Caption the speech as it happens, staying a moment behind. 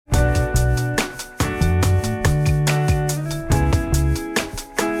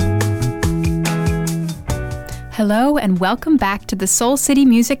Hello and welcome back to the Soul City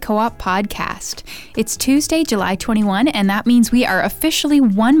Music Co-op podcast. It's Tuesday, July 21, and that means we are officially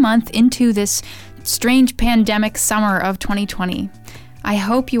 1 month into this strange pandemic summer of 2020. I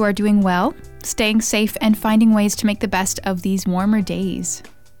hope you are doing well, staying safe, and finding ways to make the best of these warmer days.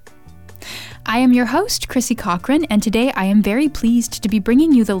 I am your host, Chrissy Cochran, and today I am very pleased to be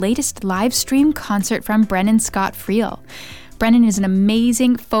bringing you the latest live stream concert from Brendan Scott Friel. Brendan is an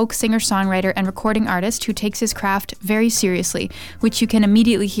amazing folk singer-songwriter and recording artist who takes his craft very seriously, which you can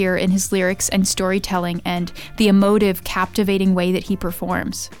immediately hear in his lyrics and storytelling and the emotive, captivating way that he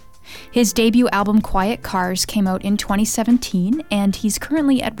performs. His debut album, Quiet Cars, came out in 2017, and he's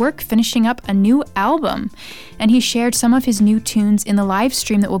currently at work finishing up a new album. And he shared some of his new tunes in the live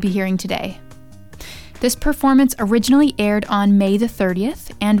stream that we'll be hearing today. This performance originally aired on May the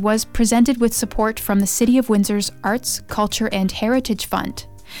 30th and was presented with support from the City of Windsor's Arts, Culture and Heritage Fund.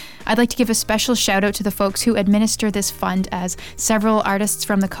 I'd like to give a special shout out to the folks who administer this fund, as several artists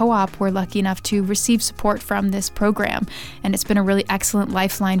from the co-op were lucky enough to receive support from this program, and it's been a really excellent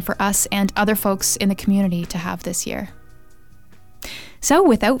lifeline for us and other folks in the community to have this year. So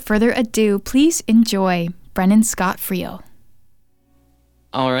without further ado, please enjoy Brendan Scott Friel.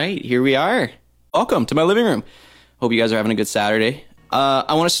 All right, here we are. Welcome to my living room. Hope you guys are having a good Saturday.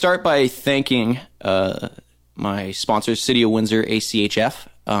 I want to start by thanking my sponsor, City of Windsor, ACHF.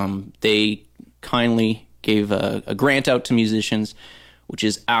 They kindly gave a grant out to musicians, which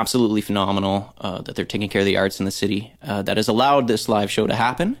is absolutely phenomenal, that they're taking care of the arts in the city. That has allowed this live show to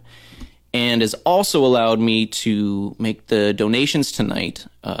happen and has also allowed me to make the donations tonight.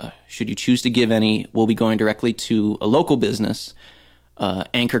 Should you choose to give any, will be going directly to a local business,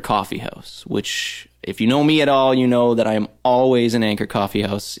 Anchor Coffee House, which, if you know me at all, you know that I am always an Anchor Coffee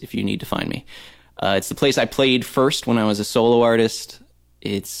House if you need to find me. It's the place I played first when I was a solo artist.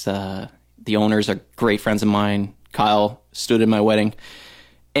 It's the owners are great friends of mine. Kyle stood in my wedding.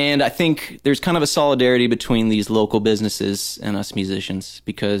 And I think there's kind of a solidarity between these local businesses and us musicians,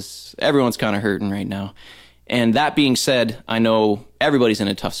 because everyone's kind of hurting right now. And that being said, I know everybody's in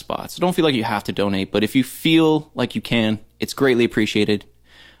a tough spot, so don't feel like you have to donate. But if you feel like you can, it's greatly appreciated,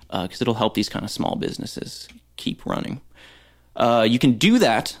 because it'll help these kind of small businesses keep running. You can do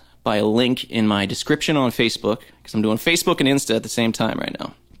that by a link in my description on Facebook, because I'm doing Facebook and Insta at the same time right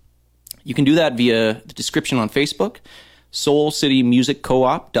now. You can do that via the description on Facebook,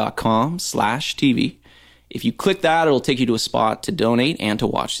 soulcitymusiccoop.com/TV. If you click that, it'll take you to a spot to donate and to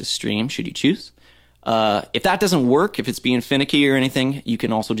watch the stream, should you choose. If that doesn't work, if it's being finicky or anything, you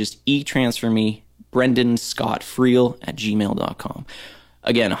can also just e-transfer me, brendanscottfriel@gmail.com.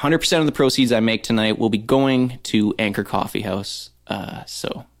 Again, 100% of the proceeds I make tonight will be going to Anchor Coffee House.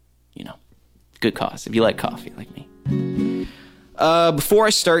 So, you know, good cause if you like coffee like me. Before I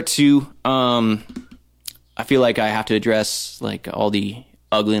start to, I feel like I have to address like all the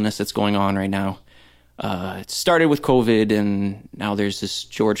ugliness that's going on right now. It started with COVID, and now there's this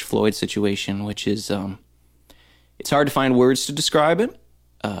George Floyd situation, which is, it's hard to find words to describe it,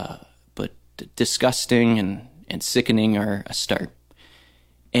 but disgusting and sickening are a start.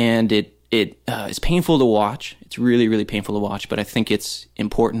 And it is painful to watch. It's really, really painful to watch, but I think it's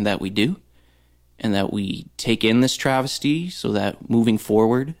important that we do, and that we take in this travesty so that moving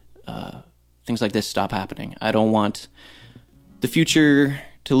forward, things like this stop happening. I don't want the future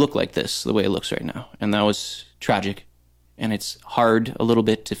to look like this, the way it looks right now. And that was tragic. And it's hard a little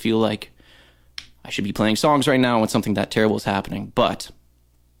bit to feel like I should be playing songs right now when something that terrible is happening. But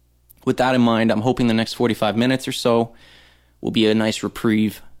with that in mind, I'm hoping the next 45 minutes or so will be a nice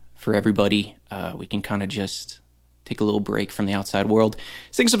reprieve for everybody. We can kind of just take a little break from the outside world,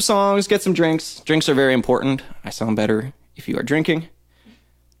 sing some songs, get some drinks. Drinks are very important. I sound better if you are drinking.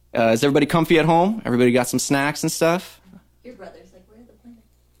 Is everybody comfy at home? Everybody got some snacks and stuff? Your brother's like, where are the plants?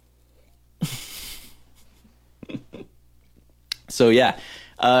 So yeah,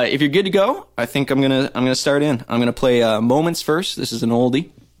 if you're good to go, I think I'm gonna start in. I'm gonna play Moments first. This is an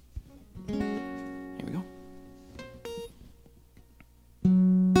oldie. Here we go.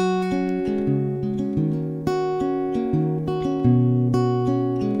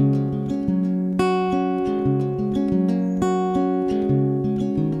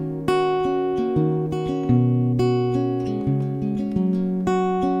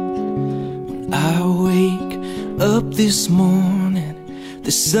 I wake up this morning,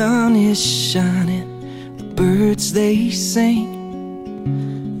 the sun is shining, the birds they sing,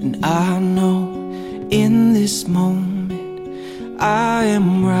 and I know in this moment I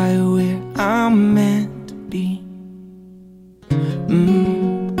am right where I'm meant to be.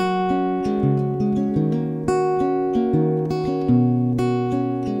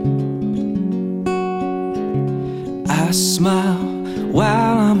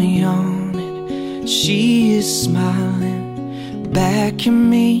 smiling back at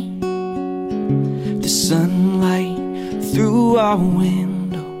me. The sunlight through our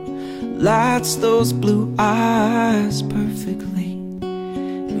window lights those blue eyes perfectly.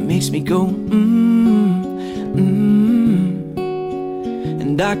 It makes me go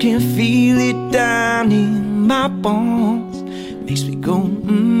and I can feel it down in my bones. It makes me go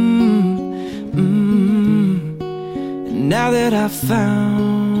and now that I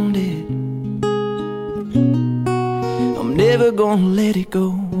found it, I'm never gonna let it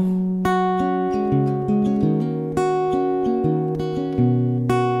go.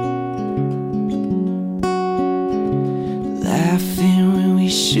 Laughing when we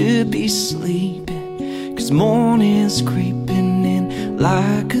should be sleeping, 'cause morning's creeping in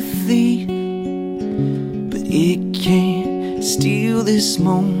like a thief. But it can't steal this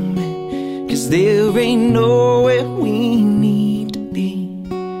moment, 'cause there ain't nowhere we need to be.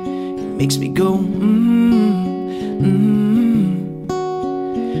 It makes me go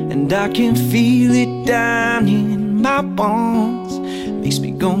and I can feel it down in my bones. It makes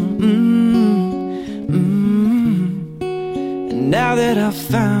me go and now that I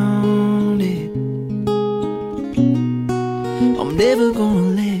found it, I'm never gonna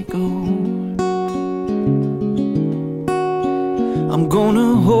let it go. I'm gonna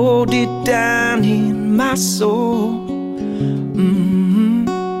hold it down in my soul.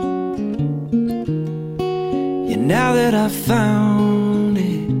 Yeah, now that I found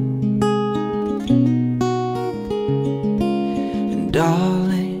it, and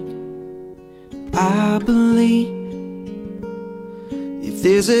darling, I believe if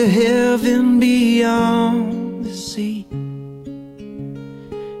there's a heaven beyond the sea,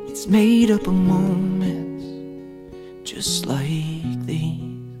 it's made up of moments just like these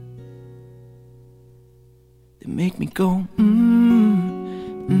that make me go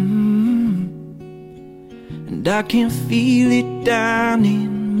and I can feel it down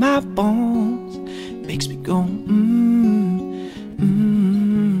in my bones. It makes me go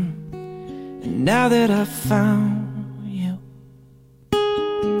and now that I found you,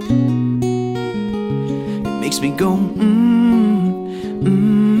 it makes me go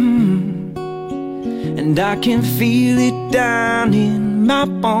and I can feel it down in my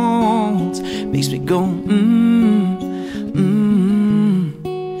bones. Makes me go and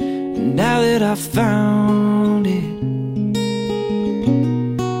now that I found it,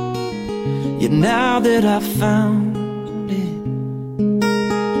 yeah, now that I found it,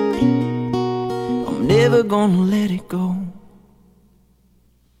 I'm never gonna let it go.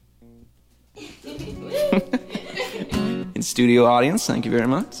 In studio audience, thank you very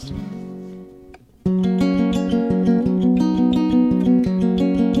much.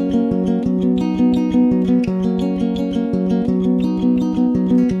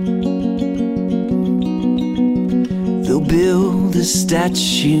 Build a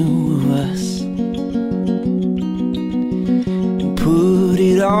statue of us and put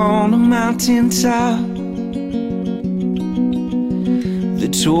it on a mountain top. The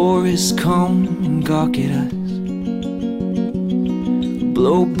tourists come and gawk at us,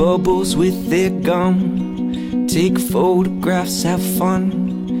 blow bubbles with their gum, take photographs, have fun,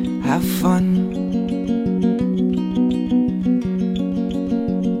 have fun.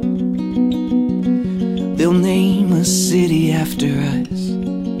 They'll name a city after us,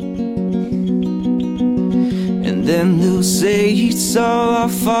 and then they'll say it's all our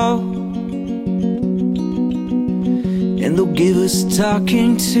fault, and they'll give us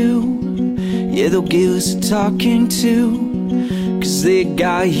talking to. Yeah, they'll give us talking to, 'cause they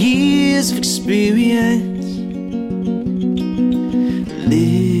got years of experience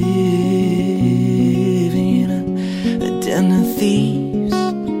living in a den of thieves,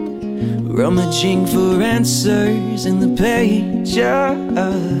 rummaging for answers in the pages,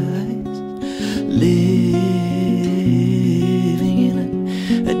 living in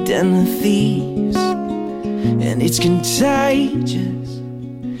a den of thieves, and it's contagious.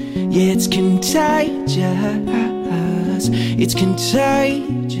 Yeah, it's contagious. It's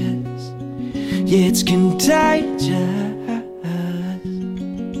contagious. Yeah, it's contagious.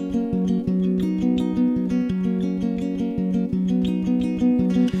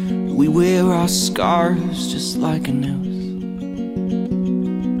 We wear our scars just like a noose,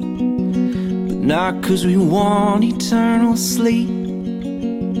 but not 'cause we want eternal sleep.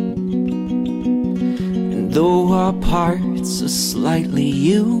 And though our parts are slightly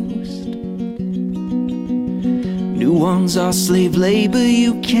used, new ones are slave labor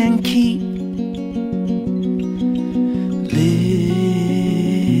you can keep. Living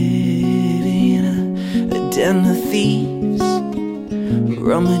in a den of thieves,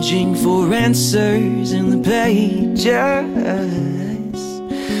 rummaging for answers in the pages,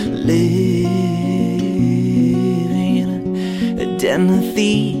 living in a den of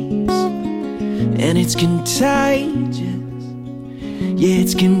thieves, and it's contagious. Yeah,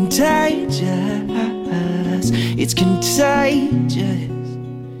 it's contagious. It's contagious.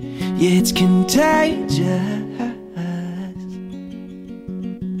 Yeah, it's contagious.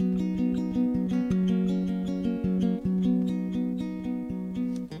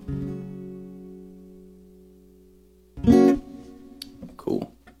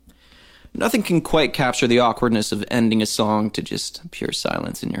 Cool. Nothing can quite capture the awkwardness of ending a song to just pure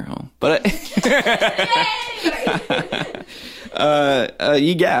silence in your home. But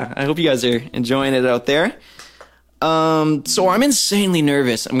yeah, I hope you guys are enjoying it out there. So I'm insanely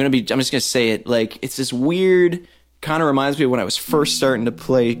nervous. I'm just gonna say it. Like, it's this weird, kind of reminds me of when I was first starting to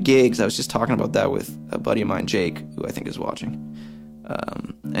play gigs. I was just talking about that with a buddy of mine, Jake, who I think is watching.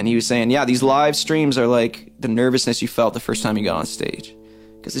 And he was saying, yeah, these live streams are like the nervousness you felt the first time you got on stage.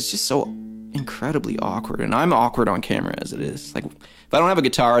 Because it's just so incredibly awkward. And I'm awkward on camera as it is. Like, if I don't have a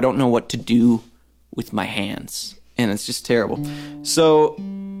guitar, I don't know what to do with my hands. And it's just terrible. So,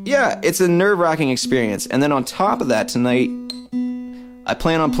 yeah, it's a nerve-wracking experience. And then on top of that, tonight, I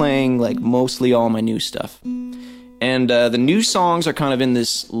plan on playing, like, mostly all my new stuff. And the new songs are kind of in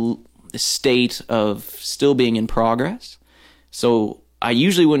this state of still being in progress. So I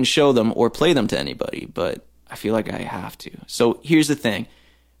usually wouldn't show them or play them to anybody, but I feel like I have to. So here's the thing.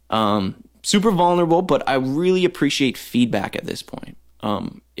 Super vulnerable, but I really appreciate feedback at this point.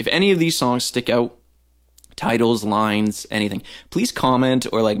 If any of these songs stick out, titles, lines, anything, please comment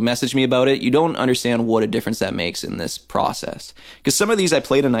or like message me about it. You don't understand what a difference that makes in this process. Because some of these I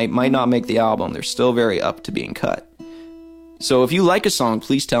play tonight might not make the album. They're still very up to being cut. So if you like a song,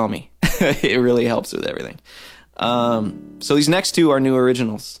 please tell me. It really helps with everything. So these next two are new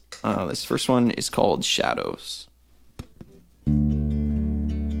originals. This first one is called Shadows.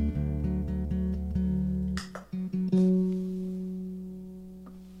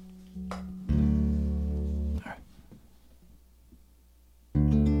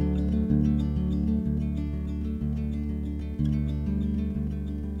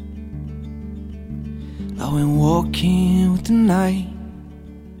 I went walking with the night,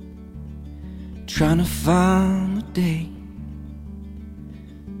 trying to find the day.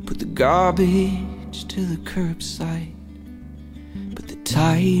 Put the garbage to the curbside, but the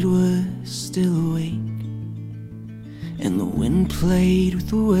tide was still awake, and the wind played with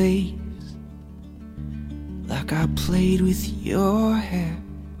the waves like I played with your hair.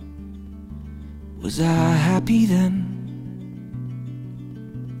 Was I happy then?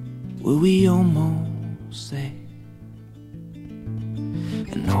 Were we almost there?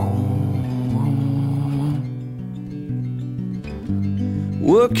 And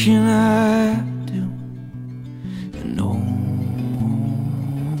what can I do? And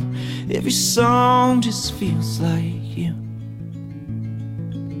every song just feels like you.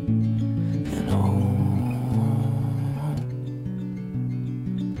 And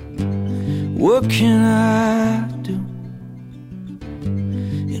what can I do?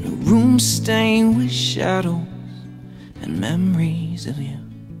 In a room stained with shadows and memories of you.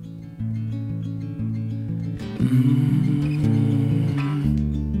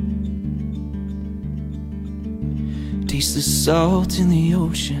 Taste the salt in the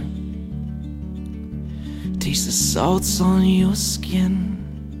ocean, taste the salts on your skin,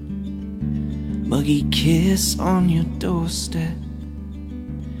 muggy kiss on your doorstep.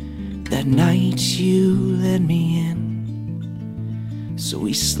 That night you let me in, so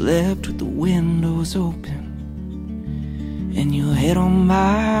we slept with the windows open and your head on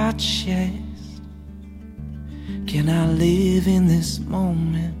my chest. Can I live in this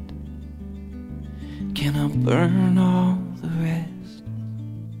moment? Can I burn all the rest?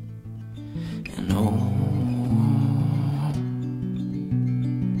 And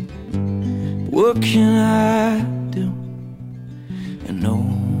what can I do? And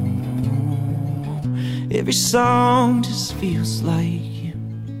every song just feels like you.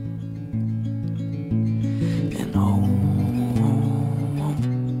 And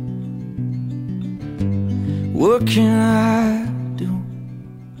what can I do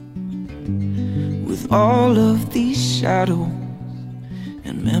with all of these shadows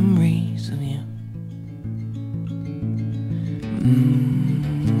and memories of you?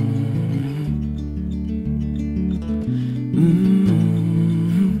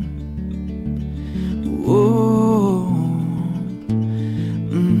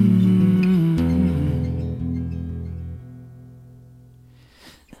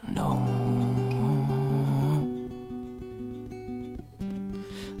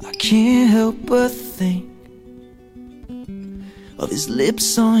 his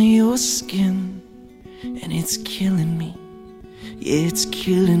lips on your skin, and it's killing me. Yeah, it's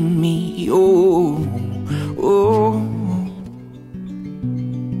killing me. Oh, oh.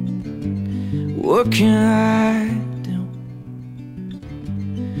 What can I do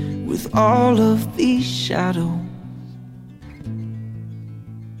with all of these shadows?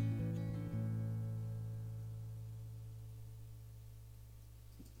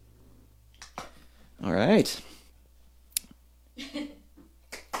 All right.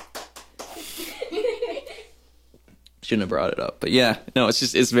 Shouldn't have brought it up, but yeah, no,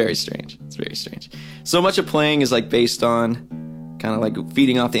 it's very strange. It's very strange. So much of playing is like based on kind of like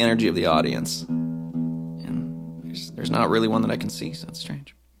feeding off the energy of the audience, and there's not really one that I can see, so it's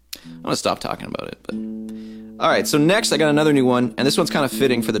strange. I'm gonna stop talking about it. But all right, so next I got another new one, and this one's kind of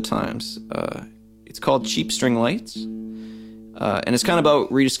fitting for the times. It's called Cheap String Lights, and it's kind of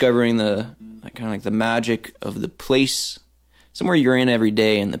about rediscovering the magic of the place, somewhere you're in every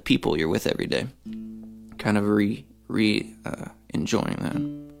day, and the people you're with every day. Kind of enjoying that.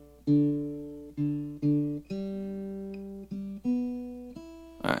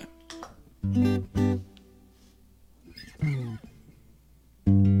 All right.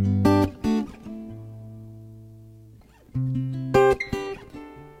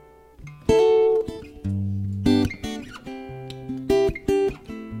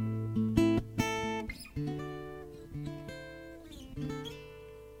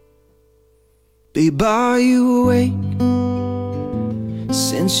 Babe, are you awake?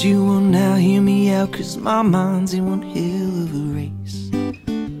 Since you will now hear me out, 'cause my mind's in one hell of a race.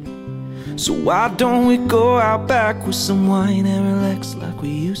 So why don't we go out back with some wine and relax like we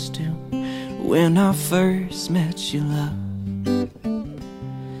used to when I first met you, love?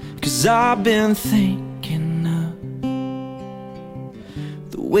 'Cause I've been thinking of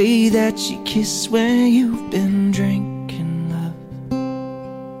the way that you kiss when you've been drinking.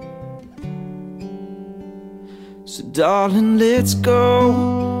 So darling, let's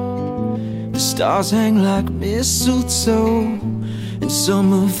go. The stars hang like mistletoe, and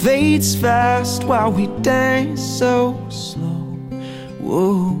summer fades fast while we dance so slow.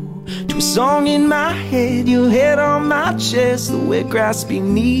 Whoa, to a song in my head, your head on my chest, the wet grass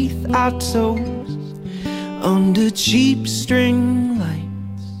beneath our toes. Under cheap string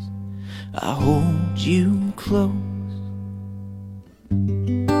lights, I hold you close.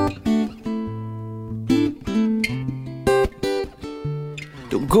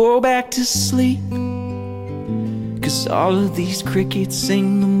 Don't go back to sleep, 'cause all of these crickets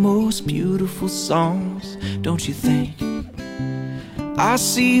sing the most beautiful songs, don't you think? I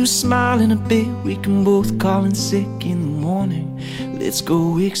see you smiling a bit, we can both call in sick in the morning. Let's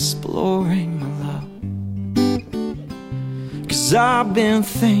go exploring, my love. 'Cause I've been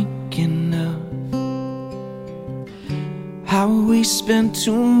thinking of how we spend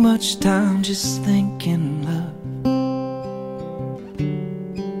too much time just thinking, love.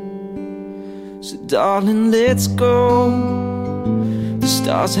 So darling, let's go. The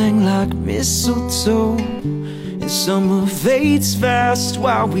stars hang like mistletoe, and summer fades fast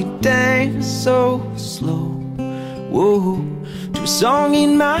while we dance so slow. Whoa, to a song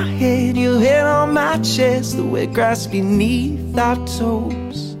in my head, your head on my chest, the wet grass beneath our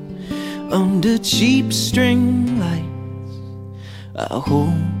toes. Under cheap string lights, I'll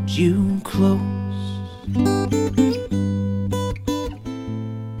hold you close.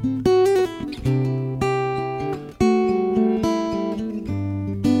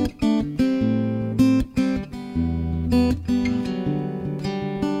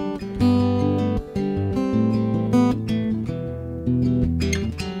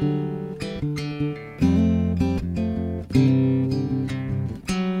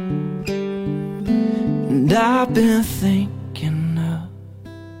 And I've been thinking of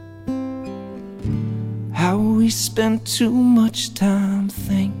how we spend too much time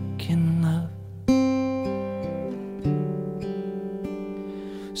thinking of.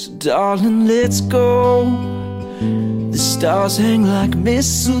 So darling, let's go. The stars hang like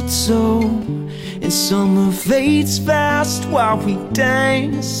mistletoe, and summer fades fast while we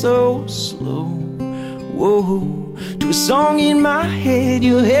dance so slow. Whoa, to a song in my head,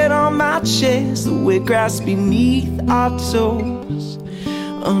 your head on my chest, the wet grass beneath our toes.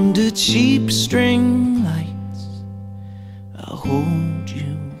 Under cheap string lights, I'll hold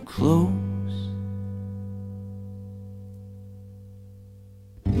you close.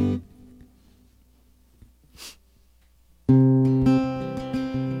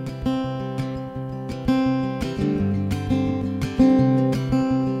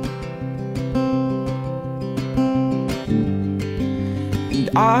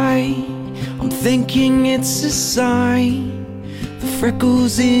 I'm thinking it's a sign. The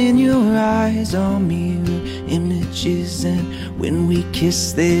freckles in your eyes are mirror images, and when we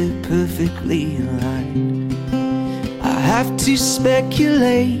kiss they're perfectly aligned. I have to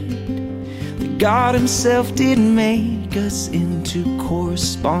speculate that God himself did make us into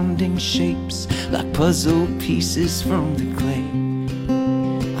corresponding shapes, like puzzle pieces from the clay.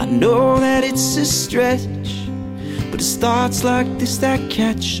 I know that it's a stretch, but it's thoughts like this that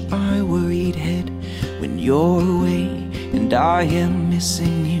catch my worried head when you're away and I am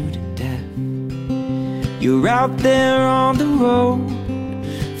missing you to death. You're out there on the road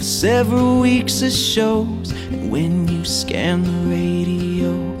for several weeks of shows, and when you scan the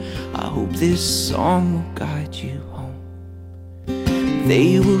radio, I hope this song will guide you home.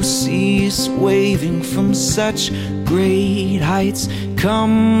 They will see us waving from such great heights.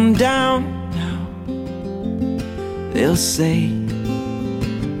 Come down now, they'll say,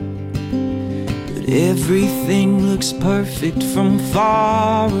 but everything looks perfect from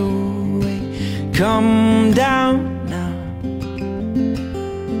far away. Come down now,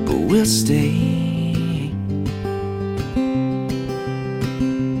 but we'll stay.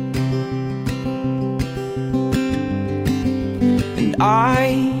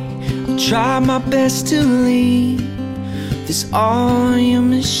 I'll try my best to leave this all in your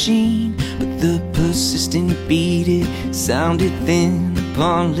machine, but the persistent beat, it sounded thin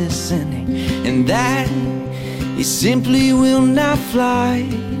upon listening, and that it simply will not fly.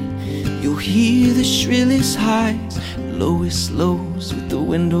 You'll hear the shrillest highs and lowest lows with the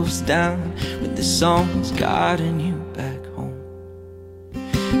windows down, when the song's guiding you back home.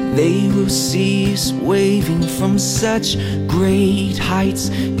 They will see us waving from such great heights.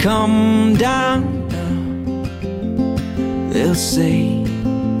 Come down now, they'll say,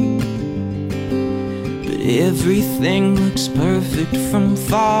 but everything looks perfect from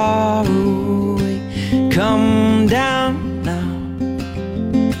far away. Come down now,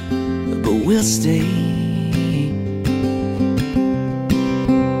 but we'll stay.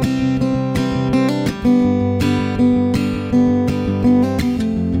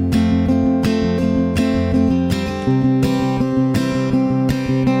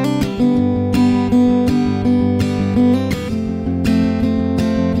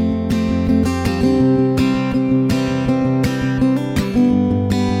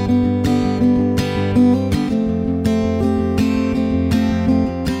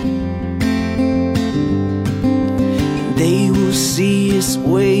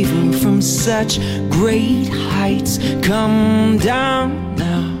 Waving from such great heights. Come down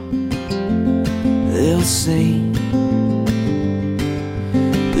now, they'll say,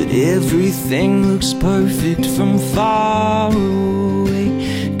 but everything looks perfect from far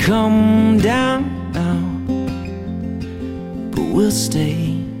away. Come down now, but we'll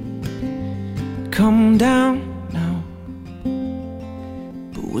stay. Come down now,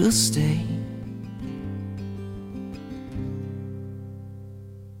 but we'll stay.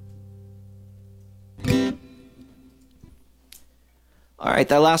 All right,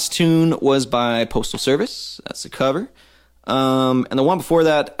 that last tune was by Postal Service. That's the cover. And the one before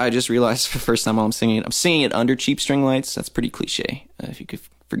that, I just realized for the first time while I'm singing it under Cheap String Lights. That's pretty cliche. If you could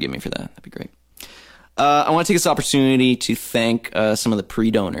forgive me for that, that'd be great. I want to take this opportunity to thank some of the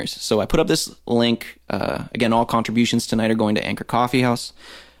pre-donors. So I put up this link. Again, all contributions tonight are going to Anchor Coffee House.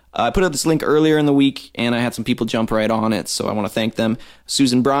 I put up this link earlier in the week, and I had some people jump right on it, so I want to thank them.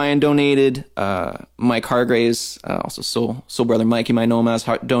 Susan Bryan donated. Mike Hargraves, also Soul Brother Mike, you might know him as,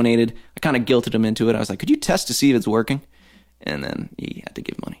 donated. I kind of guilted him into it. I was like, could you test to see if it's working? And then he had to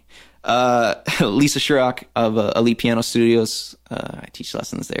give money. Lisa Shirok of Elite Piano Studios. I teach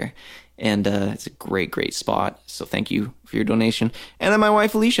lessons there, and it's a great, great spot, so thank you for your donation. And then my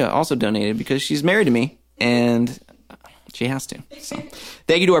wife Alicia also donated because she's married to me, and she has to. So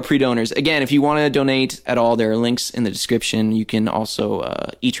thank you to our pre-donors. Again, if you want to donate at all, there are links in the description. You can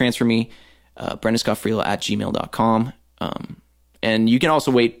also e-transfer me, Brendan Scott Friel at gmail.com. And you can also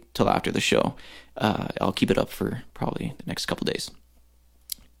wait till after the show. I'll keep it up for probably the next couple days.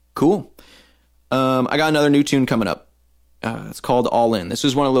 Cool. I got another new tune coming up. It's called All In. This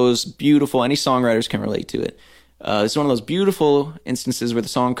is one of those beautiful, any songwriters can relate to it. It's one of those beautiful instances where the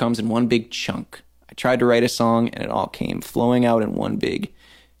song comes in one big chunk. I tried to write a song, and it all came flowing out in one big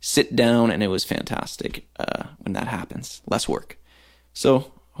sit down, and it was fantastic when that happens. Less work.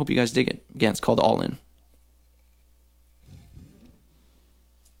 So, hope you guys dig it. Again, it's called All In.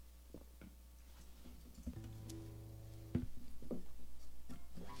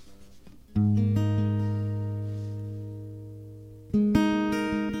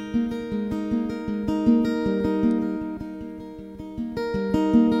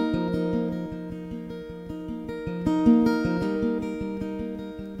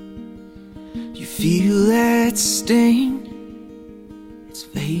 feel that sting. It's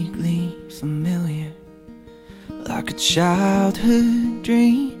vaguely familiar, like a childhood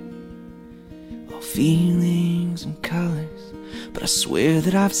dream. All feelings and colors, but I swear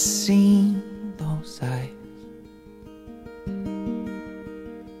that I've seen those eyes.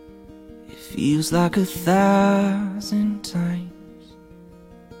 It feels like 1,000 times.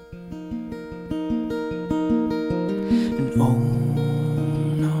 And oh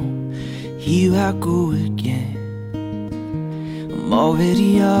no, here I go again. I'm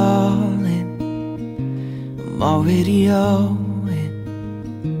already all in. I'm already all in.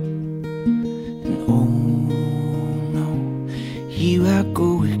 And oh no, here I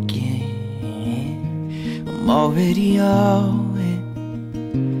go again. I'm already all in.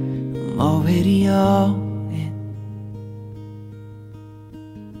 I'm already all in.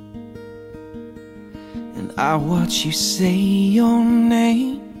 And I watch you say your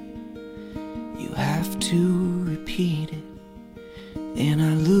name. You have to repeat it. And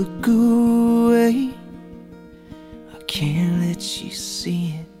I look away. I can't let you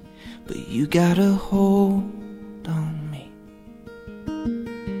see it, but you got a hold on me.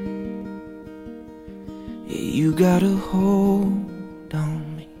 Yeah, you got a hold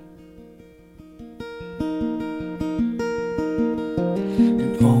on me.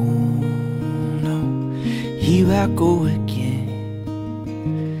 And oh no, here I go again.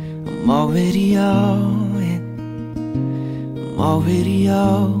 I'm already all in. I'm already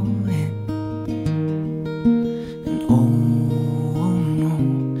all in. And oh no,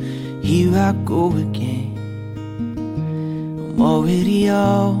 here I go again. I'm already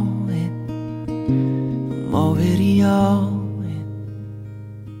all in. I'm already all in.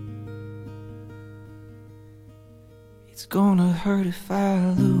 It's gonna hurt if I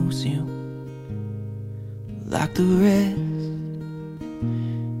lose you, like the rest.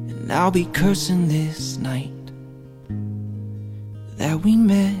 And I'll be cursing this night that we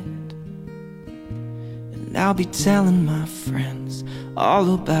met. And I'll be telling my friends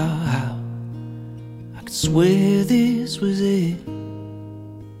all about how I could swear this was it.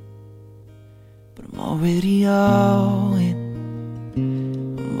 But I'm already all in.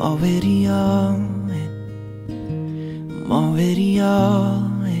 I'm already all in. I'm already all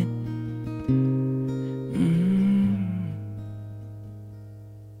in.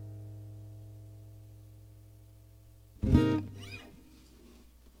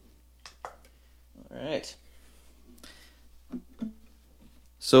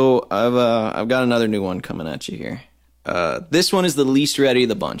 So I've got another new one coming at you here. This one is the least ready of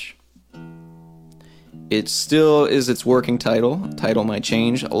the bunch. It still is its working title. Title might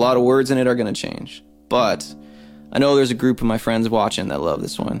change. A lot of words in it are going to change. But I know there's a group of my friends watching that love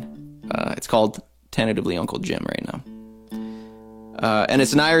this one. It's called tentatively Uncle Jim right now. And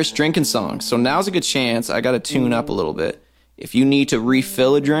it's an Irish drinking song. So now's a good chance. I got to tune up a little bit. If you need to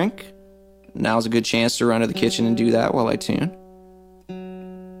refill a drink, now's a good chance to run to the kitchen and do that while I tune.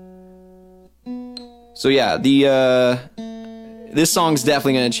 So yeah, this song's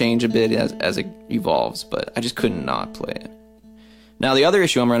definitely going to change a bit as it evolves, but I just couldn't not play it. Now the other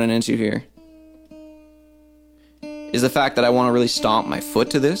issue I'm running into here is the fact that I want to really stomp my foot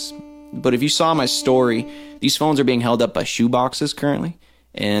to this. But if you saw my story, these phones are being held up by shoe boxes currently,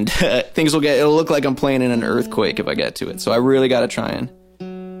 and it'll look like I'm playing in an earthquake if I get to it. So I really got to try and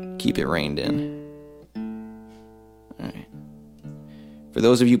keep it reined in. All right. For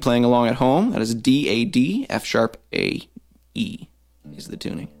those of you playing along at home, that is D-A-D, F sharp A-E is the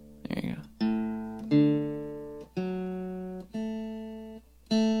tuning. There you go.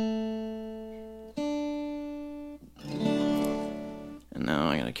 And now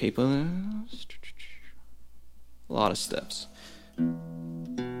I got a capo. A lot of steps.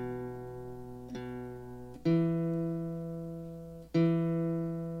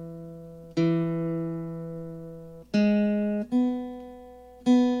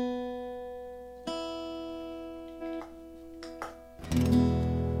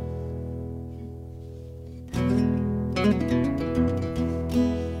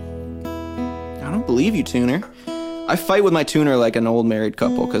 Believe you, tuner. I fight with my tuner like an old married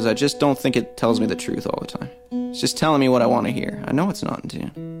couple because I just don't think it tells me the truth all the time. It's just telling me what I want to hear. I know it's not in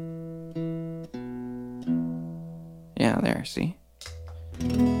tune. Yeah, there, see?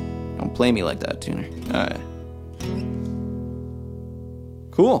 Don't play me like that, tuner. Alright.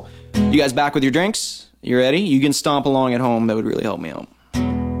 Cool. You guys back with your drinks? You ready? You can stomp along at home. That would really help me out.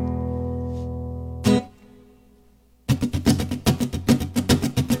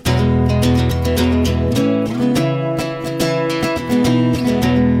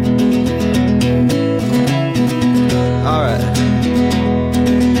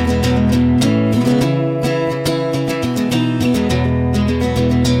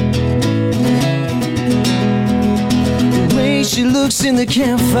 in the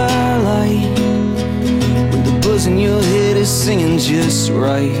campfire light, when the buzz in your head is singing just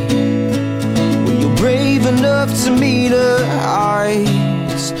right, when you're brave enough to meet her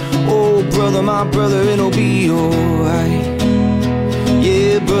eyes. Oh brother, my brother, it'll be alright.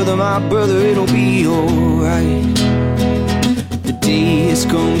 Yeah, brother, my brother, it'll be alright. The day has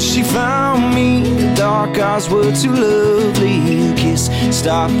come, she found me. The dark eyes were too lovely. A kiss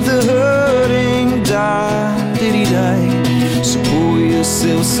stopped the hurting, die-diddy-die. So pour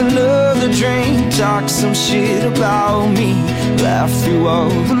yourselves another drink, talk some shit about me, laugh through all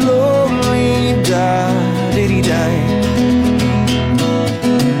the lonely, die-diddy-die.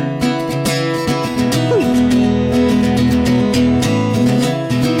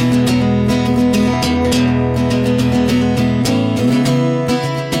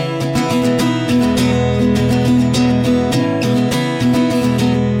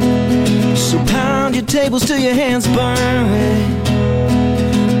 Tables till your hands burn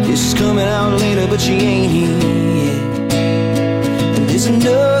red. She's coming out later, but she ain't here yet. And there's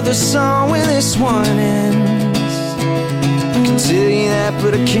another song when this one ends. I can tell you that,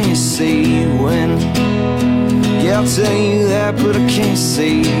 but I can't say when. Yeah, I'll tell you that, but I can't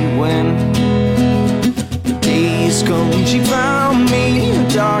say when. The day is gone, she found me. Her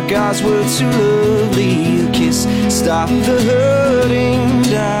dark eyes were too lovely. A kiss stopped the hurting,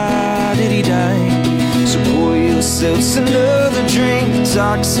 die-diddy-die. So pour yourselves another drink,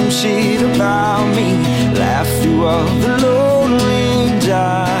 talk some shit about me, laugh through all the lonely,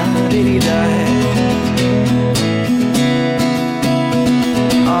 die-diddy-die.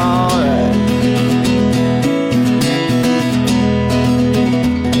 Alright.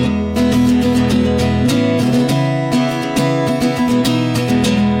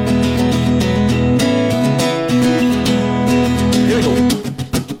 Here we go.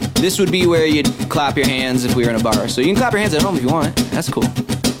 This would be where you'd clap your hands if we were in a bar. So you can clap your hands at home if you want. That's cool.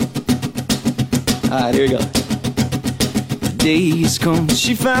 Alright, here we go. The days come,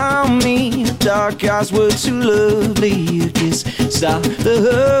 she found me. Her dark eyes were too lovely. A kiss stopped the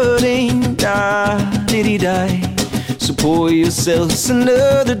hurting, die-diddy-die. So pour yourselves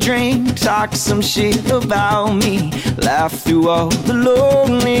another drink, talk some shit about me, laugh through all the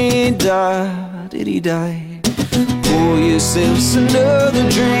lonely, die-diddy-die. Pour yourselves another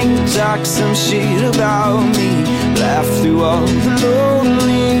drink, talk some shit about me, laugh through all the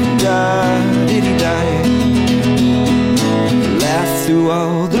lonely, die-diddy-die. Laugh through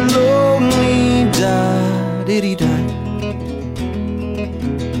all the lonely, die-diddy-die.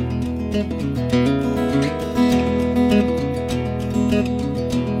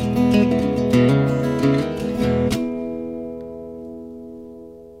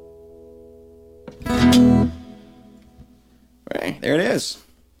 There it is.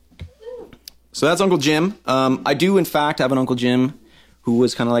 So that's Uncle Jim. I do, in fact, have an Uncle Jim who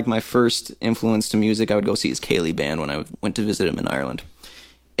was kind of like my first influence to music. I would go see his Cayley band when I went to visit him in Ireland.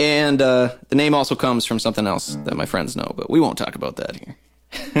 And the name also comes from something else that my friends know, but we won't talk about that here.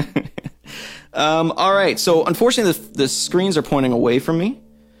 All right. So unfortunately, the screens are pointing away from me,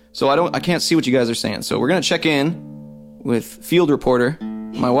 so I can't see what you guys are saying. So we're gonna check in with field reporter,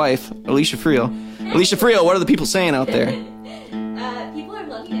 my wife, Alicia Friel. Alicia Friel, what are the people saying out there? People are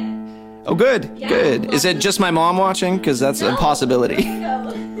loving it. Oh, good, Yeah, good. Is it just my mom watching? Because that's a possibility. No.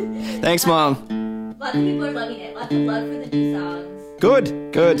 Thanks, Mom. Lots of people are loving it. Lots of love for the new songs.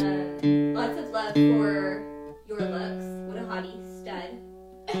 Good, good. Lots of love for your looks. What a hottie stud.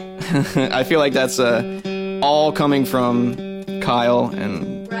 I feel like that's all coming from Kyle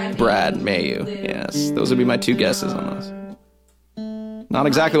and Brad Mayu. Lou. Yes, those would be my two guesses on this. Not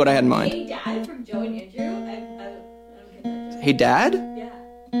exactly what I had in mind. Hey, Dad from Joe and Andrew. I don't get that. Hey, Dad? Yeah.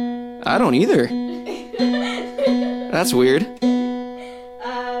 I don't either. That's weird.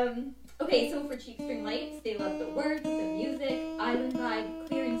 Okay, so for Cheap String Lights, they love the words, the music, island vibe,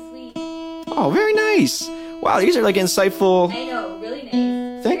 clear and sweet. Oh, very nice. Wow, these are like insightful. I know, really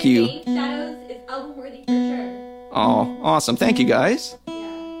nice. Thank you. Shadows is album worthy for sure. Oh, awesome. Thank you, guys.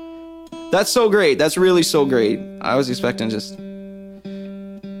 Yeah. That's so great. That's really so great. I was expecting just...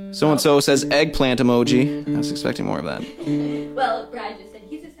 So-and-so says eggplant emoji. I was expecting more of that. Well, Brad just said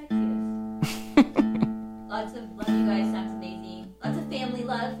he's the sexiest. Lots of love, you guys. Sounds amazing. Lots of family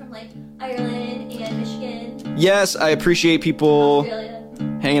love from like Ireland and Michigan, Yes, I appreciate people Australia.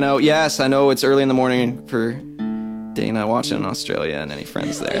 hanging out. Yes, I know it's early in the morning for Dana watching in Australia and any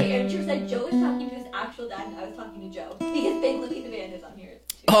friends there. Okay, Andrew said Joe was talking to his actual dad and I was talking to Joe. Because Big Louie the band is on here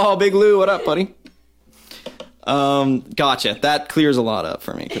too. Oh, Big Lou, what up, buddy? Gotcha. That clears a lot up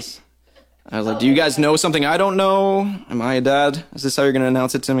for me, because I was like, do you guys know something I don't know? Am I a dad? Is this how you're going to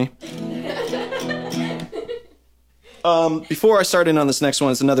announce it to me? Before I start in on this next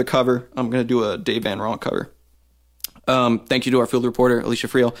one, it's another cover. I'm going to do a Dave Van Ronk cover. Thank you to our field reporter, Alicia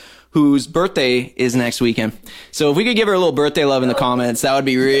Friel, whose birthday is next weekend. So if we could give her a little birthday love in the comments, that would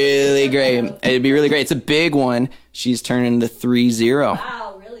be really great. It'd be really great. It's a big one. She's turning to 30.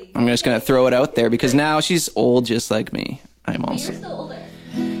 Wow, really? I'm just going to throw it out there because now she's old just like me. I'm But also. you're still older.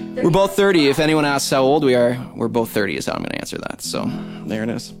 We're both 30. If anyone asks how old we are, we're both 30 is how I'm going to answer that. So there it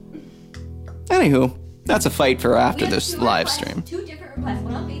is. Anywho, that's a fight for after this live stream. 2 different requests,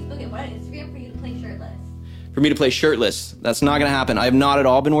 one on Facebook and one on Instagram for you to play shirtless. For me to play shirtless, that's not going to happen. I have not at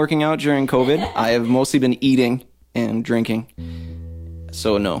all been working out during COVID. I have mostly been eating and drinking.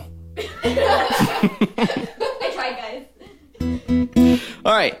 So no. I tried, guys.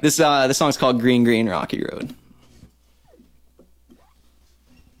 All right, this song's called Green Green Rocky Road.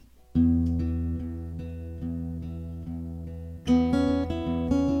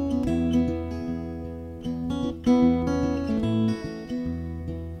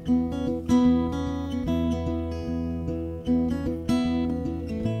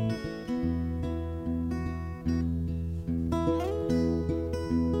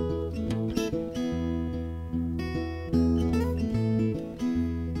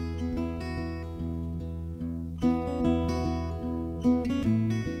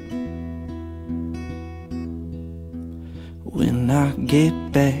 When I get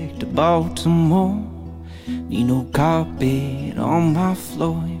back to Baltimore, need no carpet on my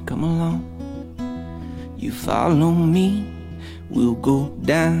floor. You come along, you follow me, we'll go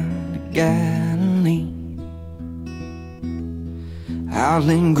down to Galilee.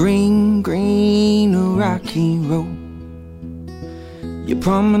 Howling green, green, a rocky road, you're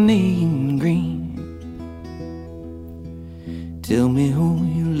promenading green. Tell me who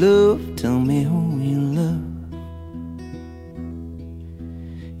you love, tell me who you love.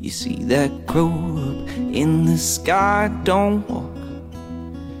 You see that crow up in the sky, don't walk,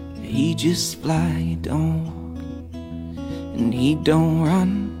 he just fly, don't walk. And he don't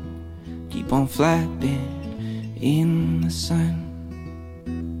run, keep on flapping in the sun.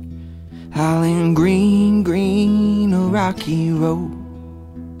 Howling green, green, a rocky road,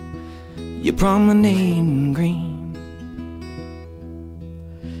 you're promenading green.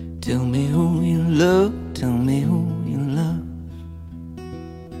 Tell me who you love, tell me who you love.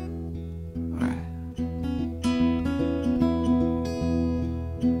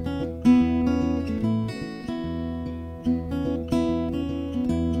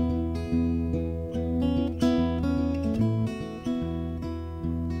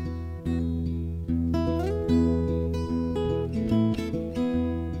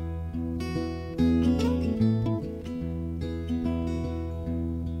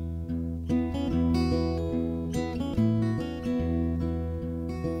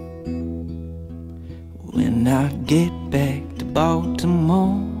 When I get back to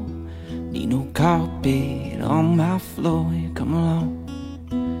Baltimore, need no carpet on my floor. You come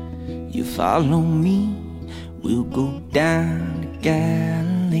along, you follow me, we'll go down to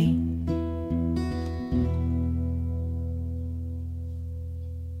Galilee.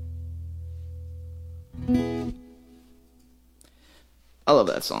 I love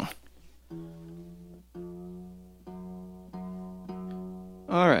that song.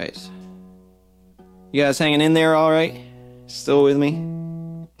 All right. You guys hanging in there all right? Still with me?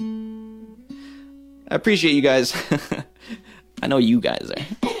 I appreciate you guys. I know you guys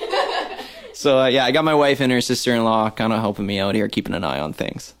are. So, yeah, I got my wife and her sister-in-law kind of helping me out here, keeping an eye on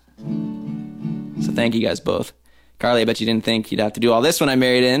things. So thank you guys both. Carly, I bet you didn't think you'd have to do all this when I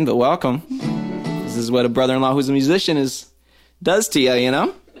married in, but welcome. This is what a brother-in-law who's a musician does to you, you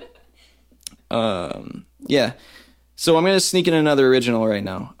know? Yeah. So I'm going to sneak in another original right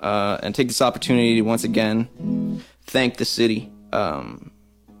now and take this opportunity to once again thank the city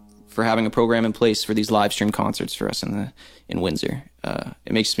for having a program in place for these live stream concerts for us in Windsor.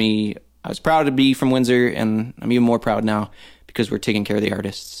 It makes me, I was proud to be from Windsor, and I'm even more proud now because we're taking care of the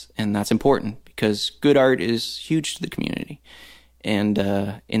artists, and that's important because good art is huge to the community. And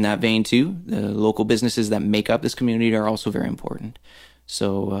in that vein too, the local businesses that make up this community are also very important.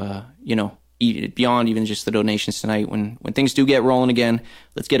 So, you know, beyond even just the donations tonight, when things do get rolling again,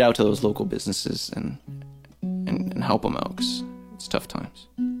 let's get out to those local businesses and help them out, because it's tough times.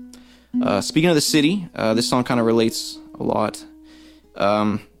 Speaking of the city, this song kind of relates a lot.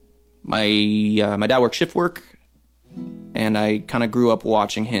 My dad worked shift work, and I kind of grew up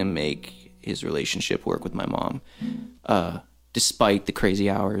watching him make his relationship work with my mom, despite the crazy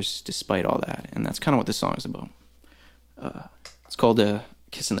hours, despite all that. And that's kind of what this song is about. It's called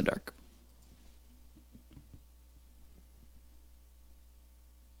Kiss in the Dark.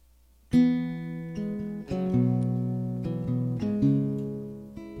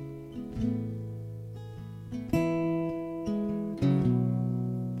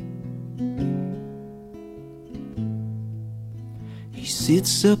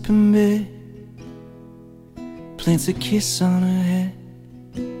 sits up in bed, plants a kiss on her head,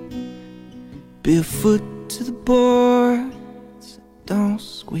 barefoot to the boards that don't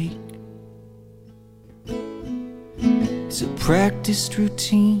squeak. It's a practiced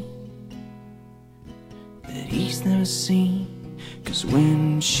routine that he's never seen, 'cause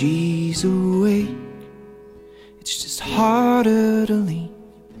when she's awake, it's just harder to leave.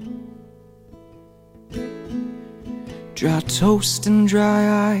 Dry toast and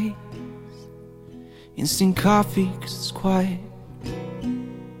dry eyes, instant coffee 'cause it's quiet,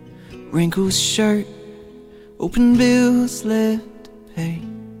 wrinkled shirt, open bills left to pay,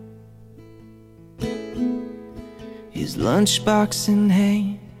 his lunchbox in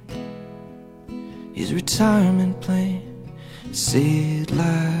hand, his retirement plan said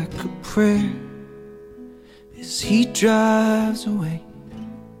like a prayer as he drives away.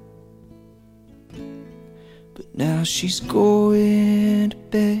 But now she's going to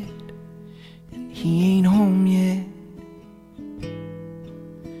bed and he ain't home yet,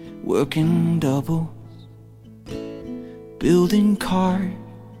 working doubles, building cars,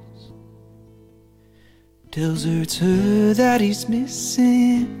 tells her it's her that he's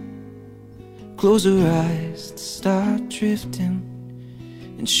missing. Close her eyes and start drifting,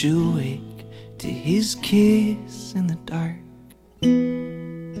 and she'll wake to his kiss in the dark.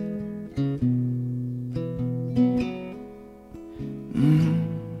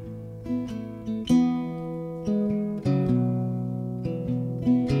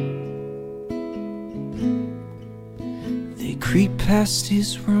 They creep past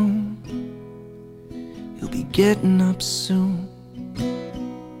his room, he'll be getting up soon.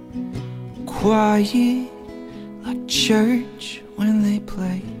 Quiet like church when they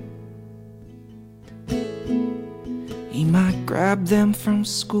play. He might grab them from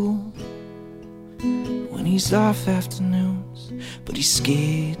school when he's off afternoons, but he's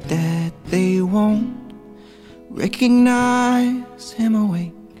scared that they won't recognize him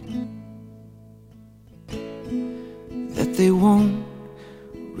awake, that they won't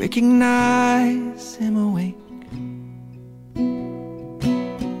recognize him awake.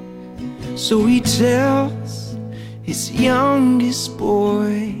 So he tells his youngest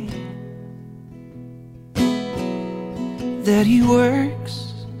boy that he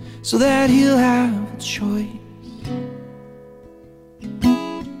works so that he'll have a choice,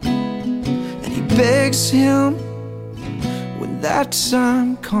 and he begs him when that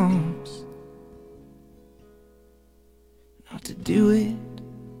time comes not to do it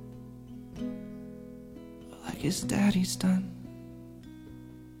like his daddy's done.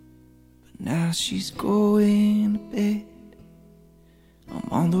 Now she's going to bed, I'm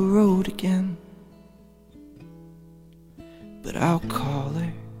on the road again, but I'll call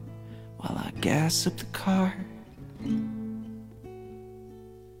her while I gas up the car and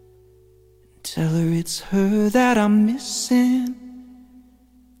tell her it's her that I'm missing.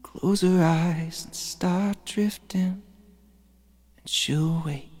 Close her eyes and start drifting, and she'll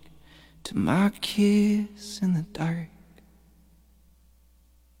wake to my kiss in the dark.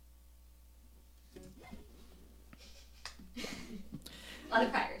 A lot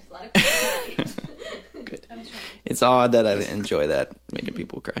of cryers, a lot of cryers. Good. It's odd that I enjoy that, making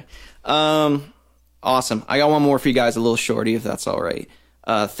people cry. Awesome. I got one more for you guys, a little shorty, if that's all right.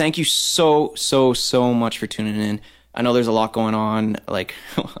 Thank you so much for tuning in. I know there's a lot going on. Like,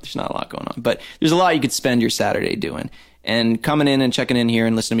 well, there's not a lot going on, but there's a lot you could spend your Saturday doing. And coming in and checking in here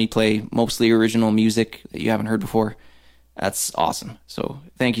and listening to me play mostly original music that you haven't heard before, that's awesome. So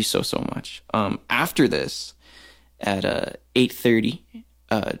thank you so much. After this, at 8:30,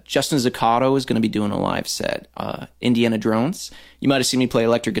 Justin Zaccato is going to be doing a live set. Indiana Drones. You might have seen me play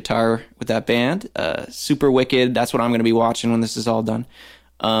electric guitar with that band. Super wicked. That's what I'm going to be watching when this is all done.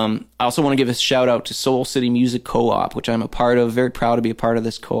 I also want to give a shout out to Soul City Music Co-op, which I'm a part of. Very proud to be a part of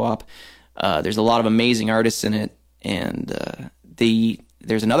this co-op. There's a lot of amazing artists in it, and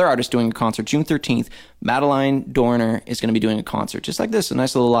there's another artist doing a concert June 13th. Madeline Dorner is going to be doing a concert just like this, a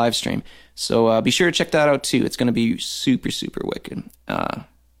nice little live stream. So be sure to check that out too. It's going to be super wicked. All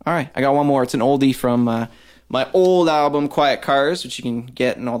right, I got one more. It's an oldie from my old album, Quiet Cars, which you can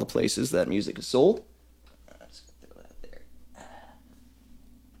get in all the places that music is sold.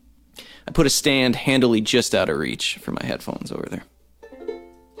 I put a stand handily just out of reach for my headphones over there.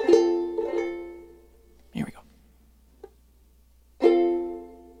 Here we go.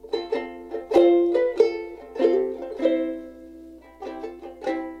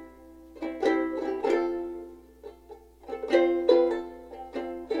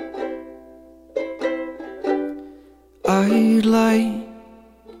 I'd like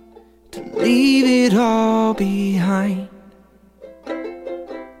to leave it all behind,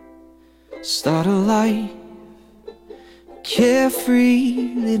 start a life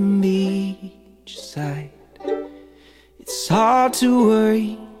carefree, living beachside. It's hard to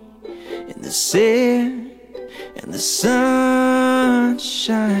worry in the sand and the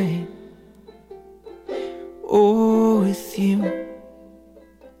sunshine. Oh, with you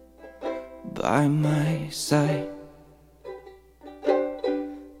by my side,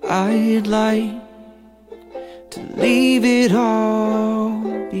 I'd like to leave it all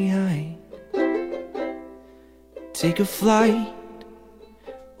behind. Take a flight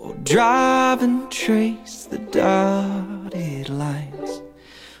or drive and trace the dotted lines.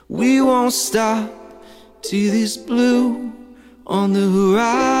 We won't stop till this blue on the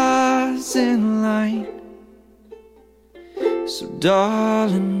horizon line. So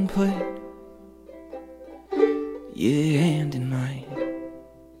darling, put your hand in mine.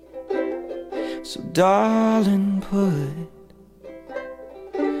 So darling, put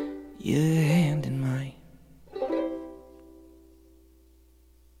your hand in mine.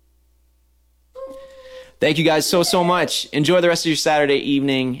 Thank you guys so much. Enjoy the rest of your Saturday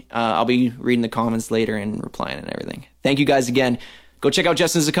evening. I'll be reading the comments later and replying and everything. Thank you guys again. Go check out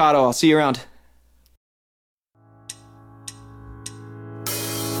Justin Zaccato. I'll see you around.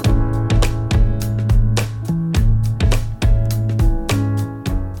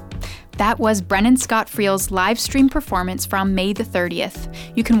 That was Brendan Scott Friel's live stream performance from May the 30th.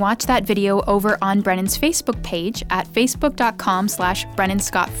 You can watch that video over on Brennan's Facebook page at facebook.com/Brendan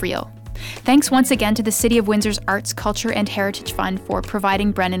Scott Friel. Thanks once again to the City of Windsor's Arts, Culture, and Heritage Fund for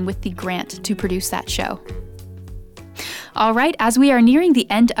providing Brennan with the grant to produce that show. All right, as we are nearing the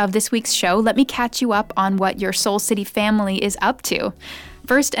end of this week's show, let me catch you up on what your Soul City family is up to.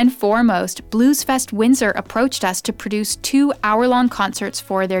 First and foremost, Blues Fest Windsor approached us to produce 2 hour-long concerts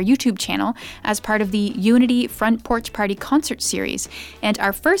for their YouTube channel as part of the Unity Front Porch Party concert series, and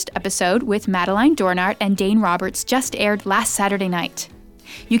our first episode with Madeline Dornart and Dane Roberts just aired last Saturday night.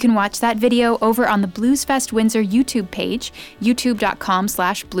 You can watch that video over on the Blues Fest Windsor YouTube page,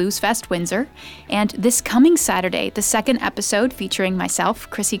 youtube.com/bluesfestwindsor. And this coming Saturday, the second episode featuring myself,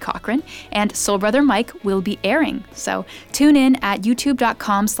 Chrissy Cochran, and Soul Brother Mike will be airing. So tune in at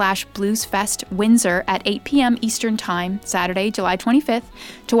youtube.com/bluesfestwindsor at 8 p.m. Eastern Time, Saturday, July 25th,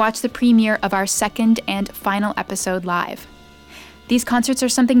 to watch the premiere of our second and final episode live. These concerts are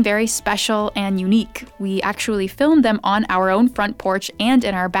something very special and unique. We actually filmed them on our own front porch and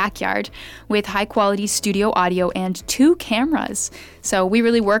in our backyard with high-quality studio audio and 2 cameras. So we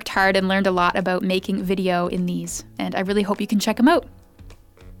really worked hard and learned a lot about making video in these, and I really hope you can check them out.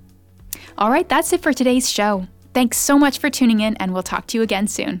 All right, that's it for today's show. Thanks so much for tuning in, and we'll talk to you again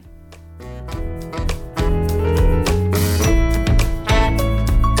soon.